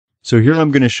So here I'm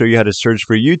going to show you how to search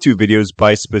for YouTube videos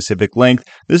by specific length.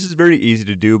 This is very easy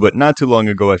to do, but not too long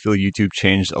ago I feel YouTube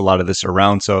changed a lot of this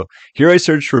around. So here I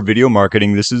search for video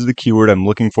marketing. This is the keyword I'm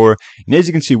looking for. And as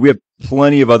you can see, we have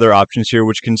plenty of other options here,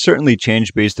 which can certainly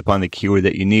change based upon the keyword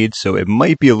that you need. So it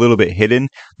might be a little bit hidden.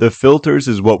 The filters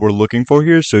is what we're looking for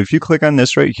here. So if you click on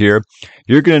this right here,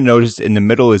 you're going to notice in the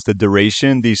middle is the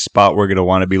duration, the spot we're going to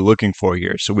want to be looking for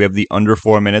here. So we have the under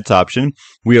 4 minutes option.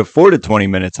 We have 4 to 20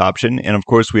 minutes option. And of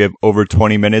course, we have over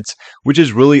 20 minutes, which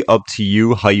is really up to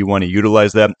you how you want to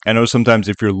utilize that. I know sometimes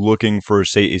if you're looking for,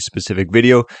 say, a specific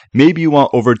video, maybe you want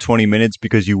over 20 minutes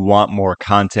because you want more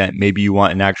content. Maybe you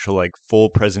want an actual like full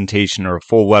presentation or a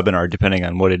full webinar, depending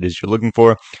on what it is you're looking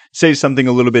for. Say something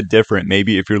a little bit different.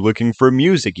 Maybe if you're looking for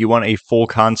music, you want a full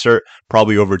concert,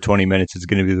 probably over 20 minutes is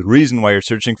going to be the reason why you're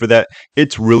searching for that.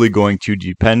 It's really going to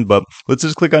depend, but let's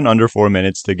just click on under 4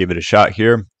 minutes to give it a shot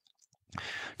here.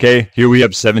 Okay, here we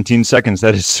have 17 seconds.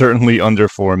 That is certainly under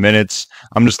 4 minutes.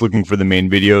 I'm just looking for the main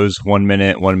videos, 1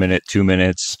 minute, 1 minute, 2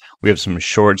 minutes. We have some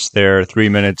shorts there, 3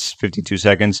 minutes, 52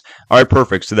 seconds. All right,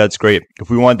 perfect. So that's great. If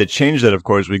we wanted to change that, of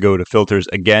course, we go to filters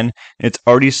again. It's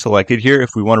already selected here.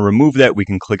 If we want to remove that, we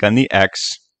can click on the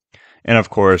X. And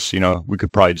of course, we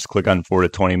could probably just click on 4 to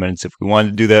 20 minutes if we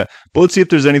wanted to do that. But let's see if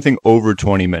there's anything over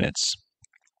 20 minutes.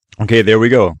 Okay, there we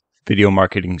go. Video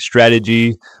marketing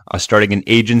strategy, starting an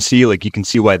agency. Like you can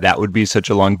see why that would be such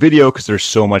a long video because there's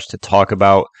so much to talk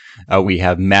about. We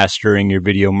have mastering your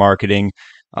video marketing.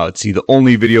 Let's see, the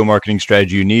only video marketing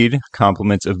strategy you need,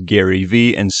 compliments of Gary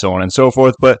V, and so on and so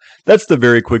forth. But that's the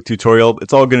very quick tutorial.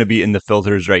 It's all going to be in the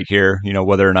filters right here.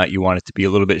 Whether or not you want it to be a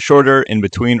little bit shorter, in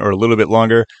between, or a little bit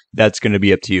longer, that's going to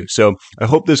be up to you. So I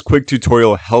hope this quick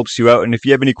tutorial helps you out. And if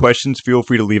you have any questions, feel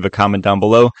free to leave a comment down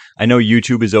below. I know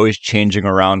YouTube is always changing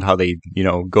around how they,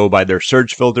 go by their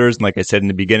search filters. And like I said in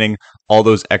the beginning, all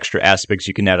those extra aspects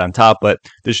you can add on top, but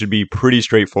this should be pretty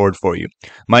straightforward for you.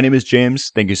 My name is James.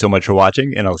 Thank you so much for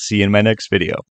watching, and I'll see you in my next video.